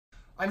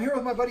I'm here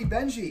with my buddy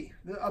Benji,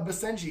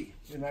 Basenji.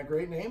 Isn't that a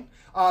great name?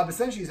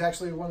 Basenji is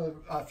actually one of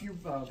the few,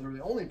 they're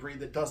the only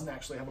breed that doesn't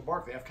actually have a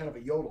bark. They have kind of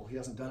a yodel. He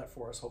hasn't done it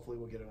for us. Hopefully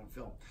we'll get it on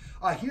film.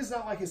 He does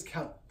not like his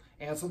kennel.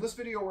 And so this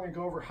video, we're going to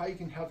go over how you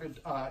can help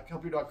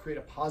your dog create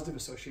a positive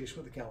association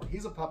with the kennel.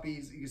 He's a puppy.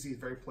 You can see he's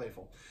very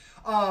playful.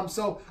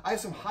 So I have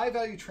some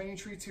high-value training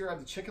treats here. I have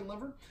the chicken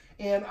liver,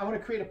 and I want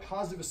to create a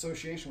positive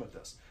association with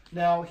this.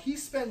 Now, he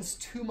spends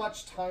too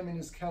much time in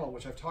his kennel,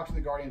 which I've talked to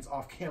the guardians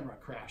off camera,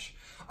 Crash.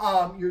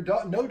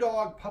 No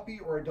dog, puppy,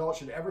 or adult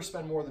should ever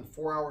spend more than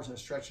 4 hours in a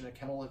stretch in a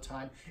kennel at a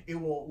time. It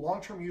will,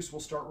 long-term use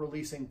will start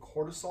releasing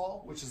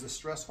cortisol, which is a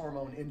stress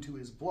hormone, into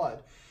his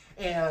blood.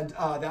 And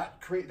that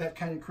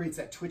kind of creates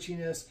that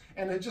twitchiness,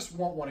 and it just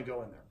won't want to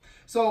go in there.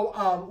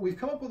 So we've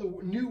come up with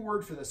a new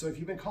word for this. So if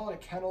you've been calling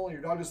it kennel and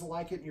your dog doesn't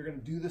like it and you're going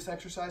to do this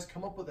exercise,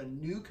 come up with a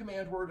new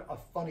command word, a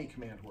funny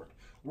command word.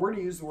 We're going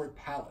to use the word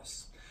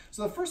palace.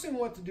 So the first thing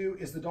we want to do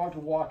is the dog to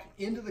walk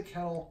into the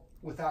kennel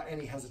without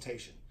any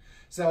hesitation.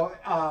 So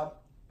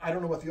I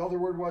don't know what the other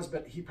word was,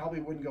 but he probably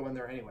wouldn't go in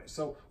there anyway.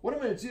 So what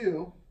I'm going to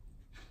do,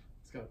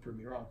 it's going to prove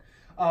me wrong,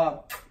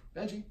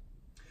 Benji,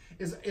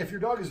 is if your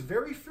dog is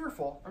very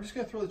fearful, I'm just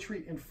going to throw the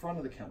treat in front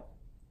of the kennel.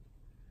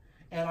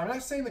 And I'm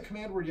not saying the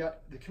command word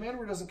yet. The command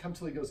word doesn't come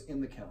till he goes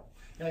in the kennel.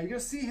 Now you're going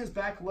to see his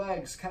back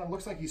legs kind of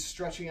looks like he's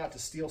stretching out to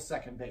steal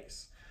second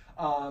base.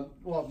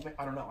 Well,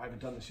 I don't know. I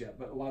haven't done this yet,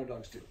 but a lot of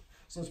dogs do.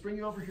 So let's bring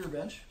you over here,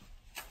 Bench.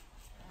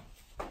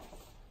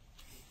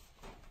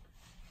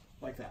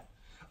 Like that.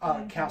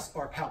 Cast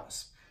or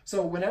palace.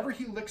 So whenever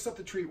he licks up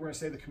the treat, we're going to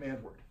say the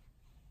command word.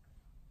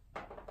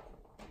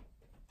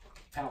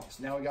 Palace.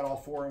 Now we got all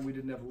four and we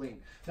didn't have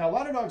lean. Now a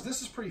lot of dogs,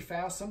 this is pretty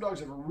fast. Some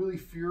dogs have a really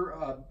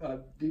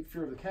deep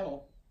fear of the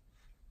kennel.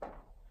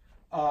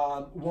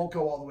 Won't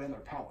go all the way in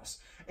their palace.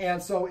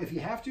 And so if you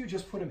have to,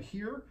 just put him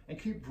here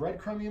and keep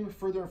breadcrumbing him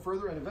further and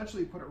further, and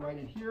eventually put it right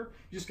in here.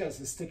 You just got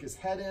to stick his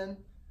head in,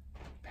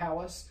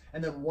 palace,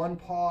 and then 1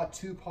 paw,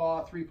 2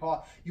 paw, 3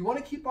 paw. You want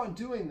to keep on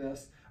doing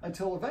this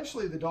until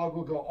eventually the dog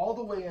will go all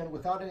the way in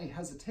without any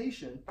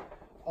hesitation,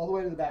 all the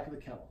way to the back of the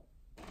kennel.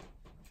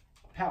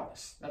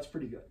 Palace. That's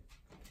pretty good.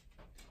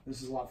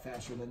 This is a lot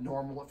faster than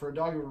normal. For a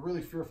dog who's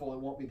really fearful, it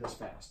won't be this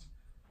fast.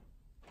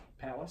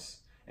 Palace.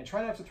 And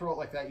try not to throw it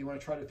like that. You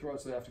want to try to throw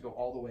it so they have to go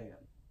all the way in.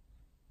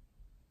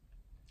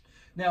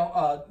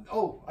 Now,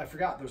 oh, I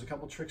forgot. There's a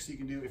couple tricks you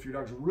can do. If your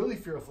dog's really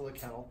fearful of the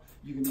kennel,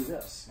 you can do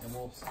this. And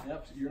we'll,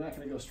 yep, you're not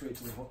going to go straight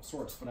to the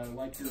source, but I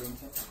like your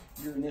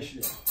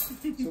initiative. So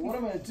what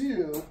I'm going to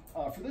do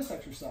for this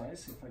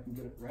exercise, if I can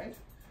get it right,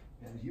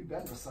 and you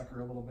bend the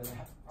sucker a little bit.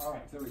 All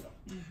right, there we go.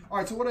 All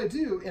right, so what I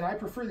do, and I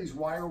prefer these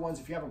wire ones.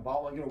 If you haven't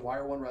bought one, get a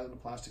wire one rather than a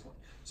plastic one.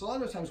 So a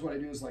lot of times what I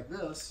do is like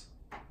this.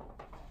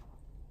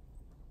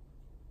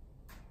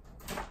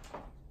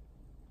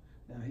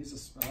 Now he's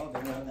a, oh, they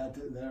don't have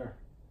that there.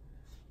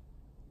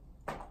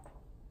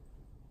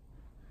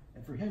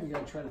 And for him, you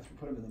gotta try to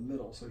put him in the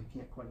middle so he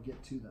can't quite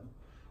get to them.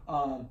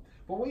 But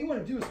what you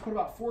wanna do is put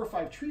about 4 or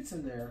 5 treats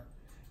in there.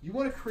 You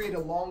wanna create a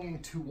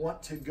longing to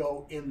want to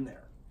go in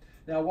there.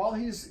 Now, while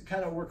he's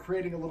we're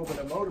creating a little bit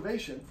of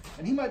motivation,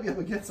 and he might be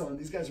able to get some,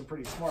 these guys are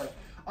pretty smart.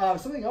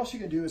 Something else you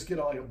can do is get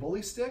like a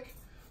bully stick,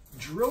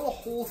 drill a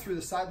hole through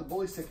the side of the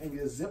bully stick and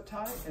get a zip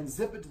tie and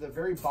zip it to the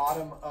very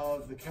bottom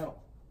of the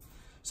kennel.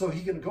 So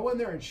he can go in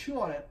there and chew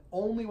on it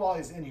only while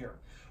he's in here.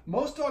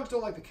 Most dogs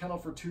don't like the kennel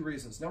for 2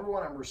 reasons. Number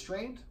 1, I'm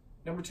restrained.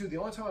 Number 2, the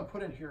only time I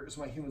put in here is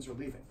when humans are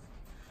leaving.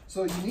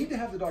 So you need to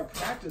have the dog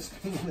practice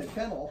being in the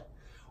kennel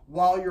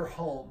while you're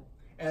home.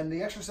 And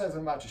the exercise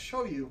I'm about to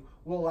show you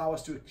will allow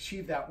us to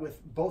achieve that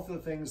with both of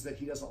the things that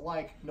he doesn't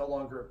like no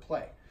longer at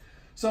play.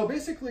 So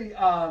basically,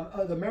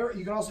 the marrow,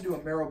 you can also do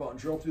a marrow bone,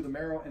 drill through the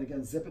marrow, and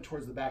again, zip it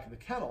towards the back of the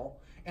kennel,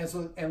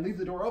 and leave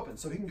the door open.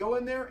 So he can go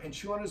in there and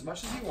chew on it as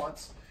much as he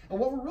wants. And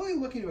what we're really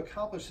looking to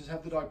accomplish is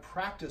have the dog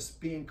practice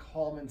being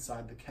calm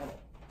inside the kennel.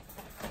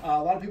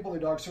 A lot of people,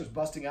 their dog starts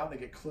busting out and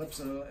they get clips,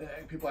 and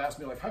people ask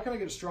me, like, how can I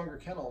get a stronger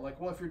kennel? I'm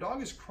like, well, if your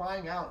dog is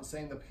crying out and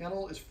saying the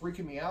kennel is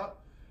freaking me out,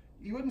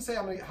 you wouldn't say,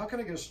 how can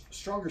I get a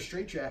stronger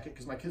straitjacket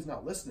because my kid's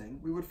not listening?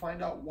 We would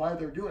find out why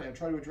they're doing it and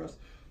try to address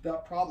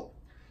that problem.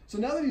 So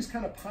now that he's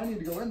kind of pining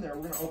to go in there,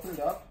 we're going to open it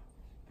up.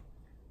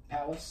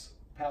 Palace,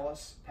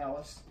 palace,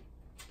 palace,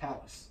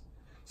 palace.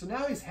 So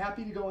now he's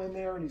happy to go in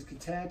there and he's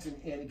content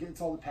and he gets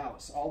all the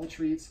palace, all the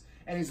treats,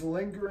 and he's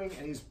lingering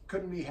and he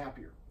couldn't be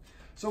happier.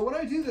 So when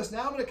I do this,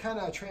 now I'm going to kind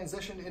of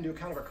transition into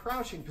kind of a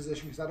crouching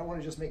position because I don't want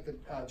to just make the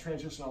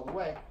transition all the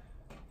way.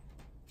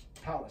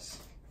 Palace.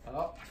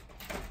 Up.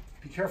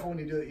 Be careful when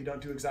you do it, you don't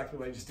do exactly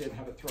what I just did and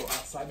have it throw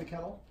outside the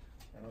kennel.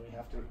 And then we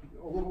have to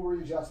do a little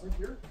readjustment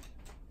here.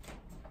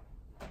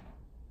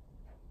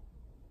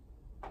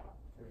 There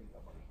you go,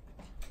 buddy.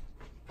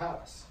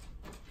 Palace.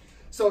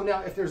 So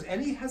now if there's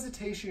any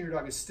hesitation, your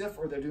dog is stiff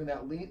or they're doing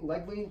that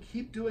leg lean,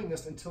 keep doing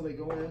this until they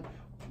go in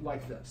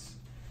like this.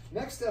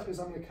 Next step is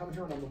I'm going to come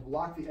here and I'm going to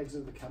block the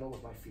exit of the kennel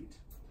with my feet.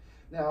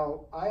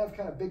 Now, I have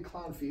kind of big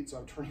clown feet, so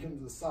I'm turning them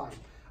to the side.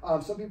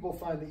 Some people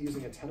find that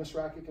using a tennis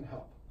racket can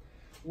help.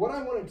 What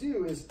I want to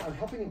do is I'm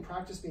helping him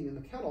practice being in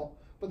the kennel,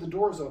 but the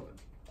door is open.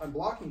 I'm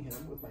blocking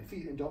him with my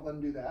feet, and don't let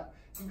him do that.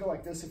 You can go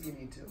like this if you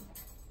need to.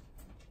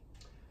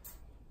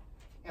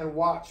 And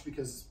watch,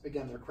 because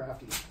again, they're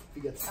crafty. If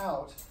he gets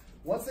out,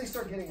 once they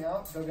start getting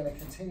out, they're gonna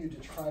continue to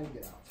try to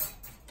get out.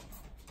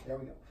 There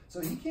we go. So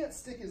he can't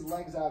stick his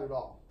legs out at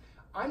all.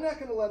 I'm not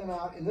gonna let him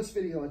out in this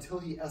video until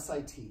he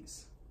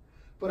SITs.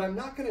 But I'm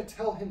not gonna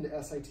tell him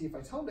to SIT. If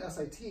I tell him to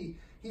SIT,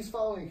 he's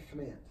following a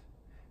command.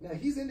 Now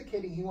he's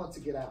indicating he wants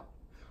to get out.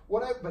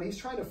 But he's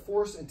trying to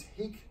force and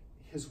take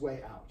his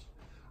way out.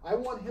 I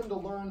want him to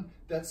learn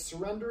that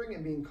surrendering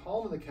and being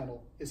calm in the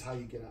kennel is how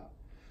you get out.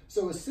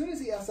 So as soon as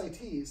he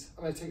SITs,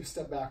 I'm gonna take a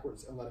step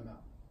backwards and let him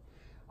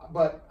out.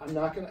 But I'm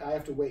not gonna, I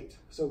have to wait.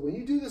 So when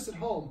you do this at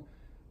home,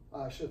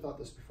 I should have thought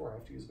this before, I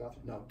have to use the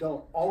bathroom. No,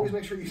 don't. Always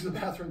make sure you use the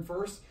bathroom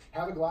first.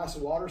 Have a glass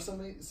of water,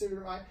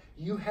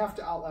 you have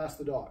to outlast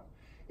the dog.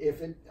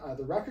 The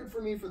record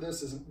for me for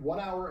this is 1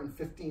 hour and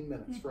 15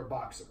 minutes for a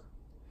boxer.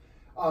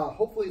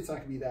 Hopefully it's not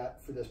gonna be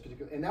that for this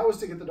particular, and that was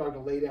to get the dog to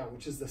lay down,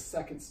 which is the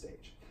second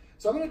stage.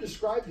 So I'm gonna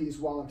describe these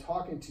while I'm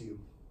talking to you.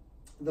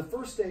 The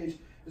first stage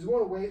is we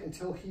wanna wait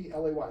until he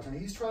LAYs. And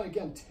he's trying to,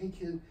 again, take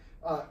his,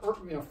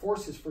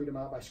 force his freedom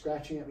out by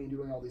scratching at me and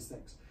doing all these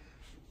things.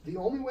 The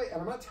only way,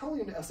 and I'm not telling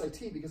him to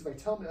SIT, because if I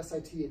tell him to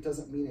SIT, it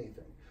doesn't mean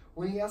anything.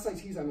 When he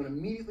SITs, I'm gonna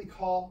immediately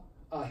call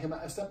him,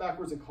 step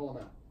backwards and call him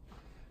out.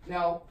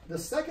 Now, the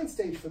second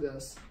stage for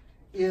this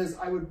is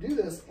I would do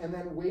this and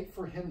then wait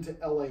for him to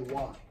LAY.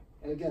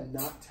 And again,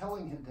 not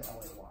telling him to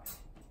LAY.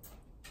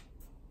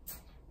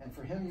 And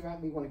for him, you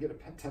might want to get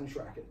a tennis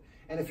racket.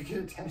 And if you get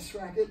a tennis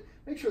racket,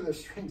 make sure there's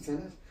strings in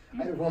it. I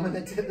had a woman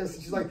that did this,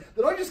 and she's like,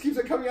 the dog just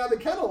keeps coming out of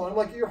the kennel. And I'm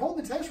like, you're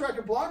holding the tennis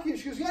racket blocking. And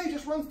she goes, yeah, he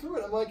just runs through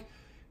it. I'm like,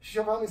 she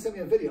finally sent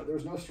me a video. There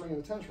was no string in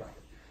the tennis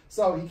racket.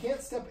 So he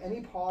can't step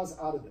any paws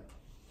out of there.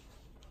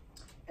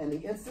 And the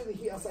instant that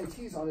he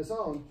SITs on his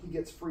own, he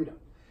gets freedom.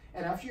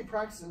 And after you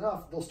practice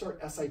enough, they'll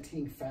start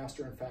SITing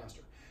faster and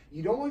faster.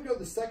 You don't want to go to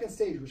the second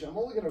stage, which I'm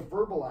only going to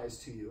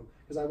verbalize to you,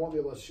 because I won't be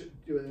able to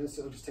do it, and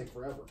it'll just take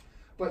forever.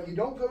 But you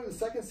don't go to the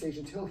second stage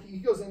until he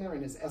goes in there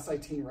and is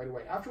SITing right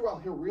away. After a while,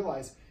 he'll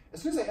realize,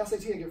 as soon as I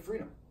SIT, I get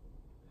freedom.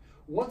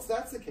 Once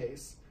that's the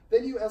case,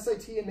 then you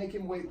SIT and make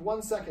him wait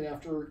 1 second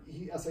after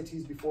he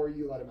SITs before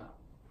you let him out.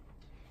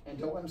 And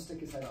don't let him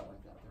stick his head out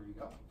like that. There you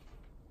go.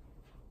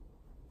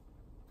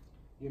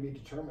 You're going to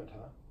be determined,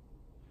 huh?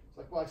 It's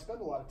like, well, I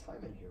spend a lot of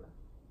time in here.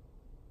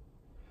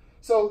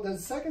 So the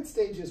second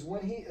stage is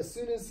when as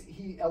soon as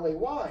he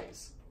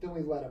LAYs, then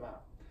we let him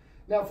out.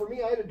 Now for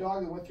me, I had a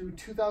dog that went through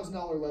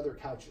 $2,000 leather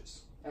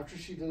couches. After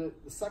she did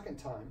it the second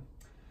time,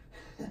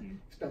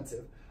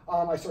 expensive,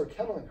 I started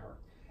kenneling her.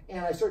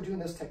 And I started doing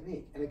this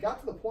technique. And it got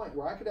to the point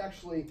where I could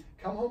actually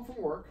come home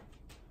from work,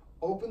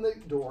 open the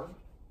door,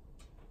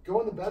 go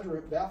in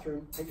the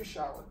bathroom, take a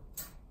shower,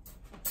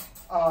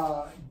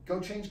 go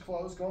change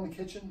clothes, go in the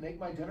kitchen, make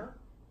my dinner.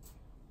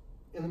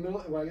 In the middle,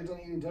 when I get done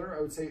eating dinner,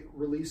 I would say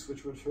release,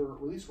 which was her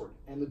release word.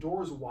 And the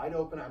door is wide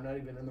open, I'm not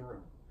even in the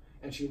room.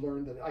 And she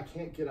learned that I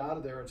can't get out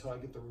of there until I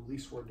get the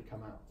release word to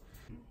come out.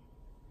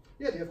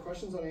 Yeah, do you have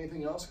questions on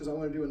anything else? Because I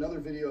want to do another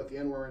video at the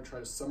end where I'm going to try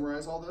to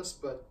summarize all this,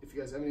 but if you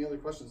guys have any other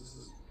questions, this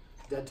is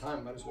dead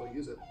time, might as well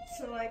use it.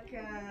 So like,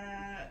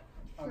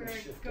 for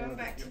going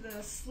back to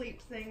the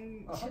sleep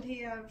thing,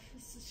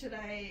 should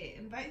I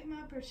invite him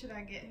up or should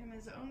I get him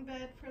his own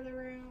bed for the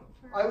room?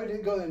 I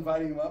would go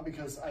inviting him up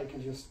because I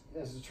can just,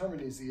 as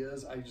determined as he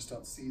is, I just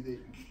don't see the...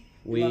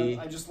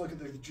 I just look at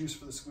the juice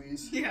for the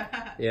squeeze.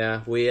 Yeah.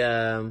 Yeah,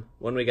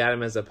 when we got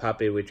him as a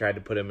puppy, we tried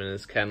to put him in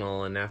his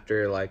kennel, and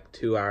after like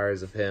 2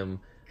 hours of him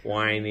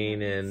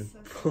whining and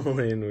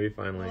pulling, we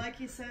finally... Well,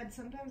 like you said,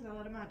 sometimes I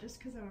let him out just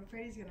because I'm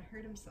afraid he's going to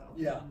hurt himself.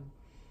 Yeah.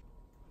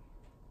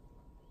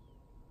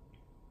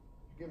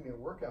 You're giving me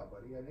a workout,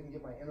 buddy. I didn't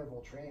get my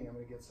interval training. I'm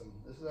going to get some...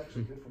 This is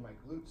actually good for my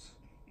glutes.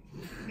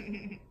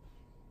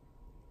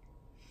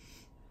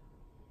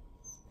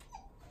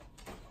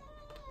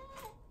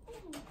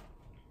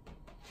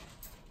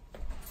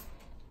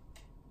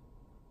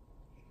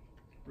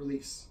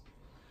 Release.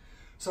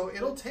 So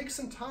it'll take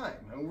some time,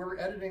 and we're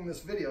editing this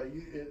video.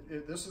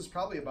 This is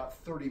probably about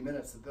 30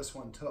 minutes that this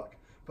one took,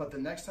 but the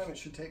next time it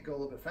should go a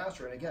little bit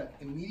faster. And again,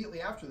 immediately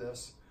after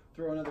this,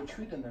 throw another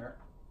treat in there.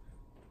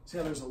 See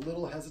how there's a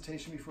little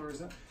hesitation before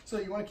it's in? So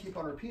you want to keep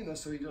on repeating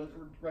this so he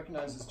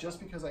recognizes just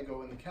because I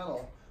go in the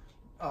kennel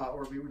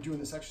or we were doing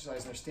this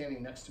exercise and they're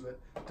standing next to it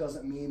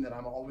doesn't mean that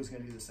I'm always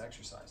going to do this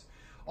exercise.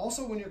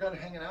 Also, when you're kind of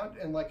hanging out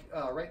and like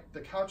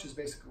the couch is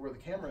basically where the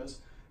camera is,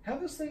 have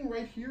this thing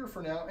right here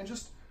for now, and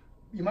just,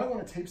 you might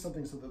want to tape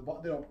something so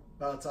that they don't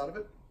bounce out of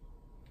it.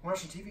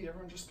 Watching TV,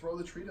 everyone just throw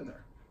the treat in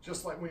there.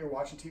 Just like when you're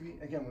watching TV,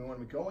 again, we want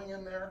to be going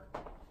in there,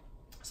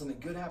 something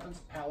good happens,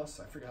 palace,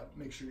 I forgot,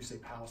 make sure you say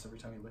palace every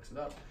time he licks it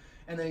up,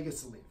 and then he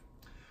gets to leave.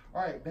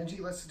 All right,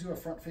 Benji, let's do a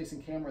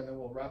front-facing camera, and then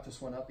we'll wrap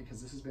this one up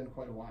because this has been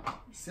quite a while.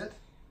 Sit.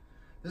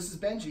 This is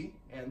Benji,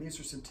 and these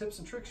are some tips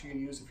and tricks you can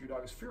use if your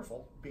dog is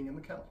fearful being in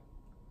the kennel.